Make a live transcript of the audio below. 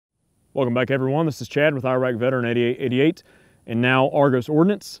Welcome back, everyone. This is Chad with Iraq Veteran 8888 and now Argos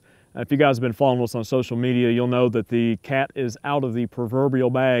Ordnance. If you guys have been following us on social media, you'll know that the cat is out of the proverbial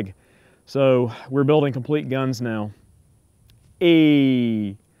bag. So we're building complete guns now.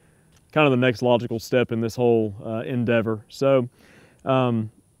 Kind of the next logical step in this whole endeavor. So over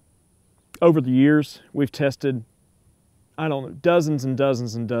the years, we've tested, I don't know, dozens and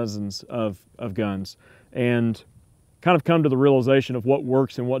dozens and dozens of guns, and kind of come to the realization of what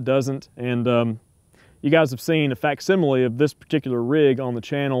works and what doesn't. And you guys have seen a facsimile of this particular rig on the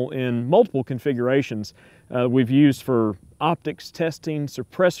channel in multiple configurations. We've used for optics testing,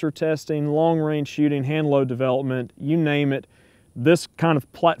 suppressor testing, long-range shooting, hand load development, you name it. This kind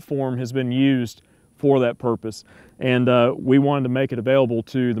of platform has been used for that purpose, and we wanted to make it available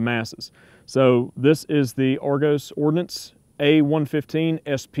to the masses. So this is the Argos Ordnance A115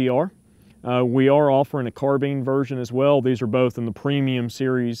 SPR. We are offering a carbine version as well. These are both in the premium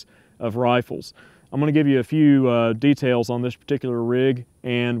series of rifles. I'm going to give you a few details on this particular rig,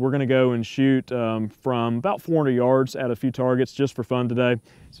 and we're going to go and shoot from about 400 yards at a few targets just for fun today.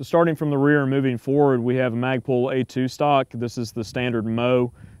 So starting from the rear and moving forward, we have a Magpul A2 stock. This is the standard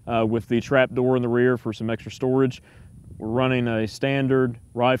MO with the trap door in the rear for some extra storage. We're running a standard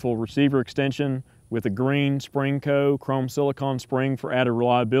rifle receiver extension with a green Springco chrome silicone spring for added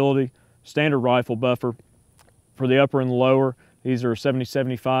reliability. Standard rifle buffer for the upper and the lower. These are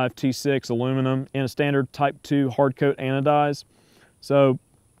 7075 T6 aluminum and a standard type 2 hard coat anodize. So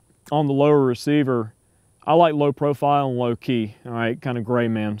on the lower receiver, I like low profile and low key, all right, kind of gray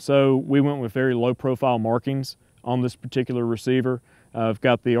man. So we went with very low profile markings on this particular receiver. I've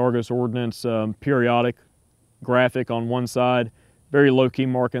got the Argos Ordnance periodic graphic on one side, very low key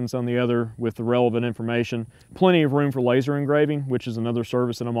markings on the other with the relevant information. Plenty of room for laser engraving, which is another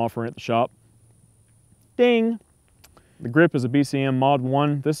service that I'm offering at the shop. Ding! The grip is a BCM Mod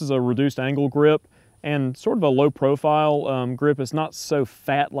 1. This is a reduced angle grip and sort of a low profile grip. It's not so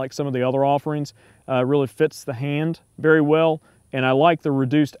fat like some of the other offerings. Really fits the hand very well, and I like the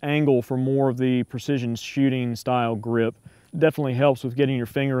reduced angle for more of the precision shooting style grip. Definitely helps with getting your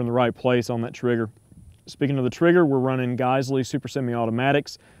finger in the right place on that trigger. Speaking of the trigger, we're running Geissele Super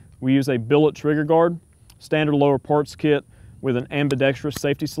Semi-Automatics. We use a billet trigger guard, standard lower parts kit with an ambidextrous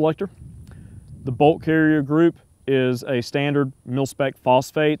safety selector. The bolt carrier group is a standard mil-spec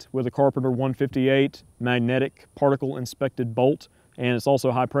phosphate with a Carpenter 158 magnetic particle inspected bolt, and it's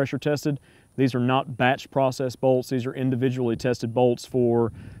also high pressure tested. These are not batch process bolts. These are individually tested bolts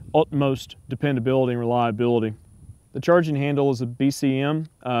for utmost dependability and reliability. The charging handle is a BCM.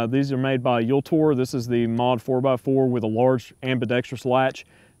 These are made by Yultor. This is the Mod 4x4 with a large ambidextrous latch.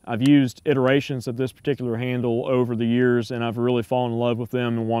 I've used iterations of this particular handle over the years, and I've really fallen in love with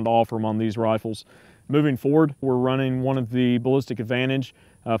them and wanted to offer them on these rifles. Moving forward, we're running one of the Ballistic Advantage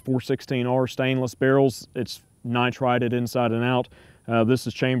 416R stainless barrels. It's nitrided inside and out. This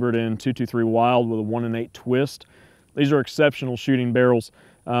is chambered in 223 Wild with a 1-in-8 twist. These are exceptional shooting barrels.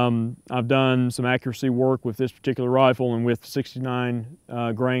 I've done some accuracy work with this particular rifle, and with 69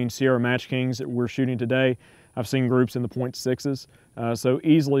 grain Sierra Match Kings that we're shooting today, I've seen groups in the .6s, so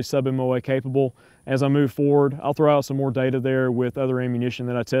easily sub-MOA capable. As I move forward, I'll throw out some more data there with other ammunition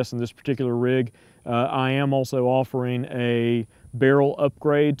that I test in this particular rig. I am also offering a barrel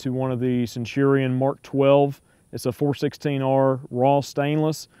upgrade to one of the Centurion Mark 12. It's a 416R raw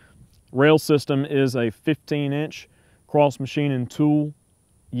stainless. Rail system is a 15-inch cross machine and tool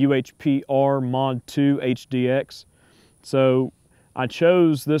UHPR Mod 2 HDX. So I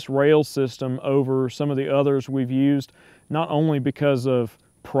chose this rail system over some of the others we've used, not only because of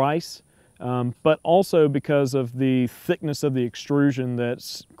price, but also because of the thickness of the extrusion that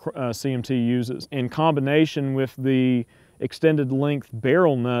CMT uses. In combination with the extended length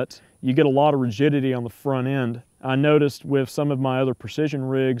barrel nut, you get a lot of rigidity on the front end. I noticed with some of my other precision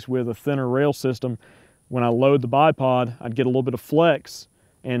rigs with a thinner rail system, when I load the bipod, I'd get a little bit of flex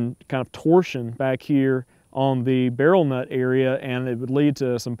and kind of torsion back here on the barrel nut area, and it would lead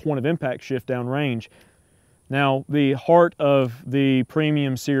to some point of impact shift downrange. Now, the heart of the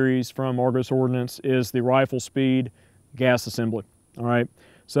premium series from Argos Ordnance is the rifle speed gas assembly, all right?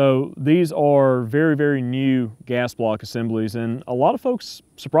 So these are very, very new gas block assemblies, and a lot of folks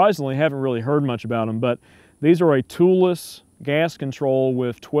surprisingly haven't really heard much about them, but these are a toolless gas control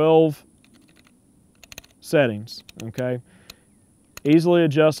with 12 settings, okay? Easily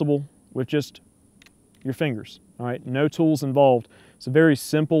adjustable with just your fingers, all right? No tools involved. It's a very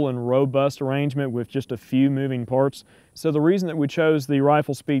simple and robust arrangement with just a few moving parts. So the reason that we chose the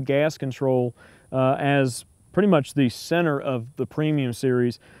rifle speed gas control as pretty much the center of the premium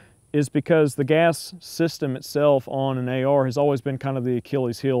series is because the gas system itself on an AR has always been kind of the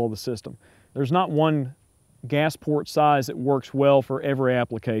Achilles heel of the system. There's not one gas port size that works well for every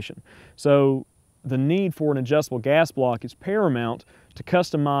application. So the need for an adjustable gas block is paramount to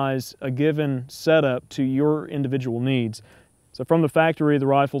customize a given setup to your individual needs. So from the factory, the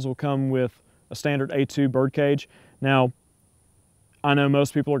rifles will come with a standard A2 birdcage. Now, I know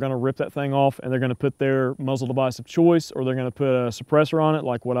most people are going to rip that thing off and they're going to put their muzzle device of choice, or they're going to put a suppressor on it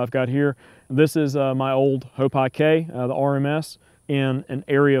like what I've got here. This is my old Hopi K, the RMS, in an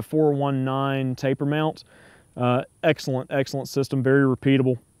Area 419 taper mount. Excellent system, very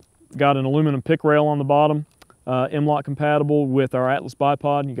repeatable. Got an aluminum pick rail on the bottom, M-LOK compatible with our Atlas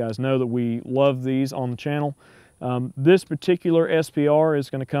bipod. You guys know that we love these on the channel. This particular SPR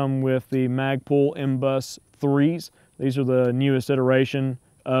is going to come with the Magpul M-Bus 3s. These are the newest iteration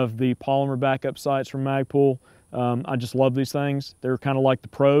of the polymer backup sights from Magpul. I just love these things. They're kind of like the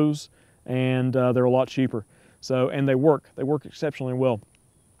pros, and they're a lot cheaper. So, and they work exceptionally well.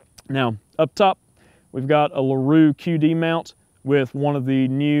 Now, up top, we've got a LaRue QD mount with one of the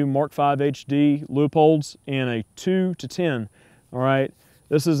new Mark V HD Leopolds in a 2:10. All right,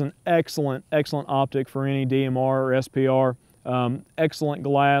 this is an excellent optic for any DMR or SPR. Excellent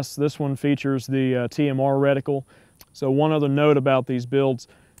glass. This one features the TMR reticle. So one other note about these builds,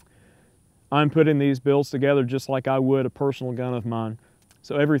 I'm putting these builds together just like I would a personal gun of mine.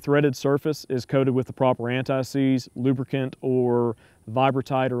 So every threaded surface is coated with the proper anti-seize, lubricant, or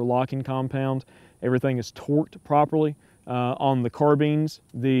Vibratite or locking compound. Everything is torqued properly. On the carbines,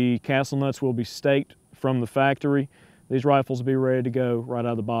 the castle nuts will be staked from the factory. These rifles will be ready to go right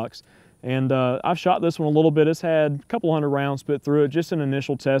out of the box. And I've shot this one a little bit. It's had a couple hundred rounds put through it, just in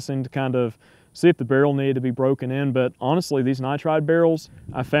initial testing to kind of see if the barrel needed to be broken in. But honestly, these nitride barrels,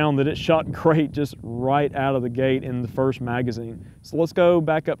 I found that it shot great just right out of the gate in the first magazine. So let's go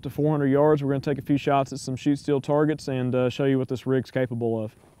back up to 400 yards. We're going to take a few shots at some shoot steel targets and show you what this rig's capable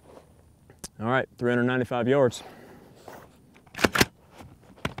of. All right, 395 yards.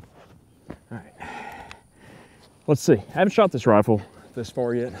 All right, let's see. I haven't shot this rifle this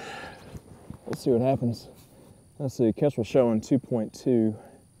far yet. Let's see what happens. Let's see, Kestrel's showing 2.2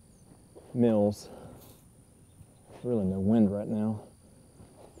 mils. Really no wind right now.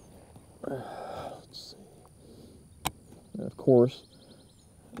 Let's see. And of course,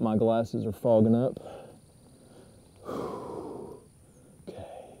 my glasses are fogging up. Okay.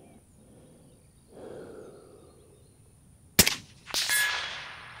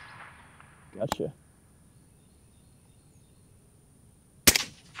 Gotcha.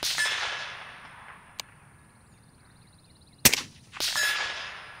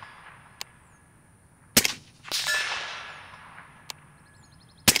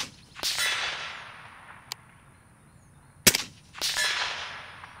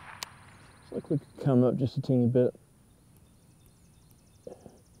 Looks like we could come up just a teeny bit.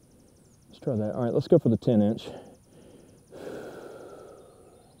 Let's try that. All right, let's go for the 10-inch.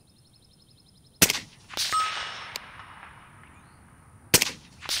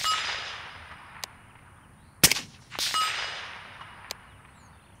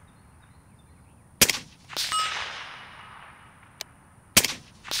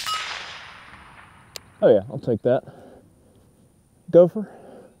 Oh yeah, I'll take that. Gopher.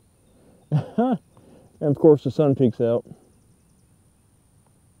 And of course the sun peeks out.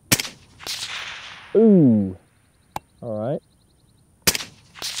 Ooh. All right.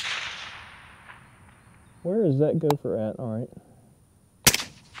 Where is that gopher at? All right.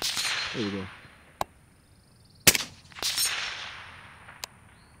 There you go.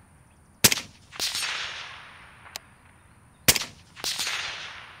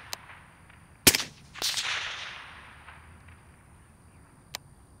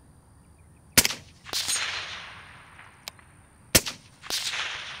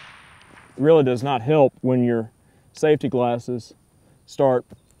 Really does not help when your safety glasses start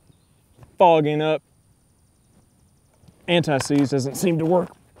fogging up. Anti-seize doesn't seem to work.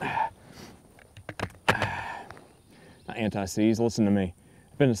 Not anti-seize, listen to me.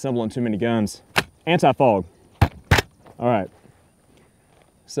 I've been assembling too many guns. Anti-fog. All right.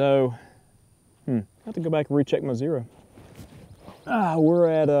 So, I have to go back and recheck my zero. We're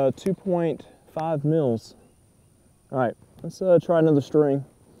at 2.5 mils. All right, let's try another string.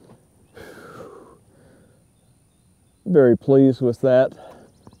 Very pleased with that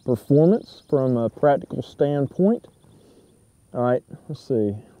performance from a practical standpoint. All right, let's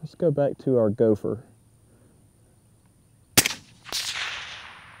see. Let's go back to our gopher.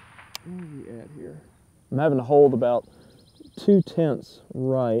 Where are we at here? I'm having to hold about 2/10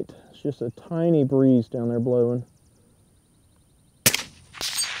 right. It's just a tiny breeze down there blowing.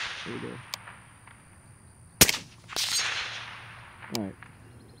 Here we go. All right.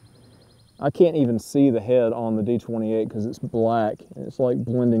 I can't even see the head on the D28 because it's black and it's like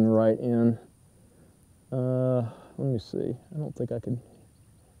blending right in. Let me see. I don't think I could.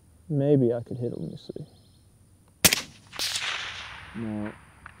 Maybe I could hit it. Let me see. No.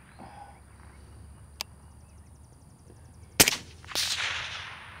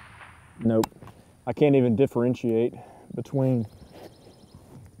 Nope. I can't even differentiate between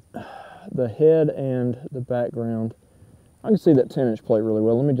the head and the background. I can see that 10-inch plate really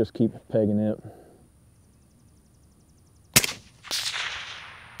well. Let me just keep pegging it.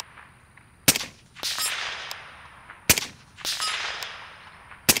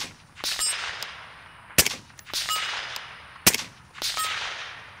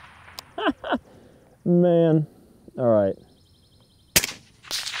 Man, all right.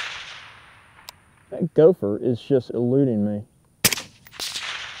 That gopher is just eluding me.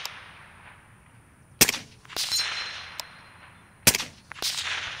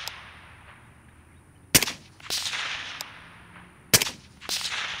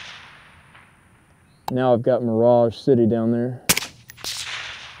 Now I've got Mirage City down there.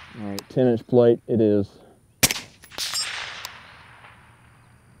 All right, 10-inch plate it is.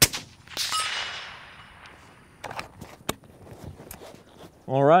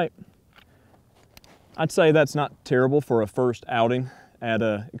 All right. I'd say that's not terrible for a first outing at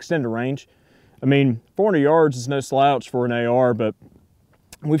extended range. I mean, 400 yards is no slouch for an AR, but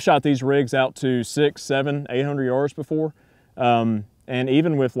we've shot these rigs out to 600, 700, 800 yards before. And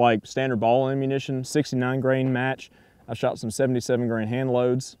even with like standard ball ammunition, 69 grain match, I've shot some 77 grain hand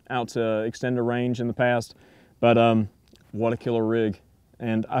loads out to extended range in the past. But what a killer rig.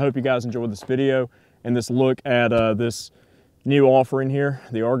 And I hope you guys enjoyed this video and this look at this new offering here,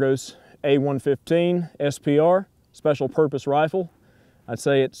 the Argos A115 SPR, special purpose rifle. I'd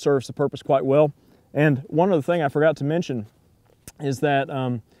say it serves the purpose quite well. And one other thing I forgot to mention is that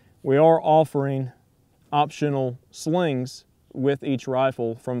we are offering optional slings with each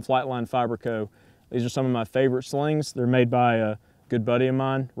rifle from Flightline Fiber Co. These are some of my favorite slings. They're made by a good buddy of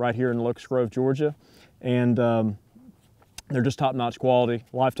mine right here in Locust Grove, Georgia. And they're just top-notch quality,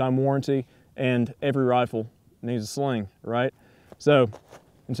 lifetime warranty, and every rifle needs a sling, right? So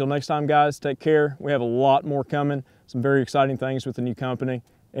until next time, guys, take care. We have a lot more coming, some very exciting things with the new company,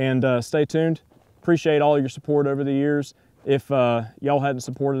 and stay tuned. Appreciate all your support over the years. If y'all hadn't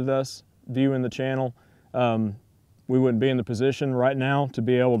supported us viewing the channel, we wouldn't be in the position right now to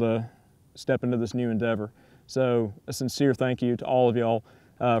be able to step into this new endeavor. So a sincere thank you to all of y'all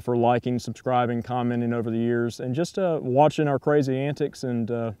for liking, subscribing, commenting over the years, and just watching our crazy antics and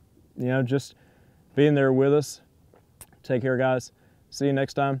you know, just being there with us. Take care, guys. See you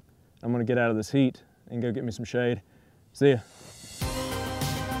next time. I'm gonna get out of this heat and go get me some shade. See ya.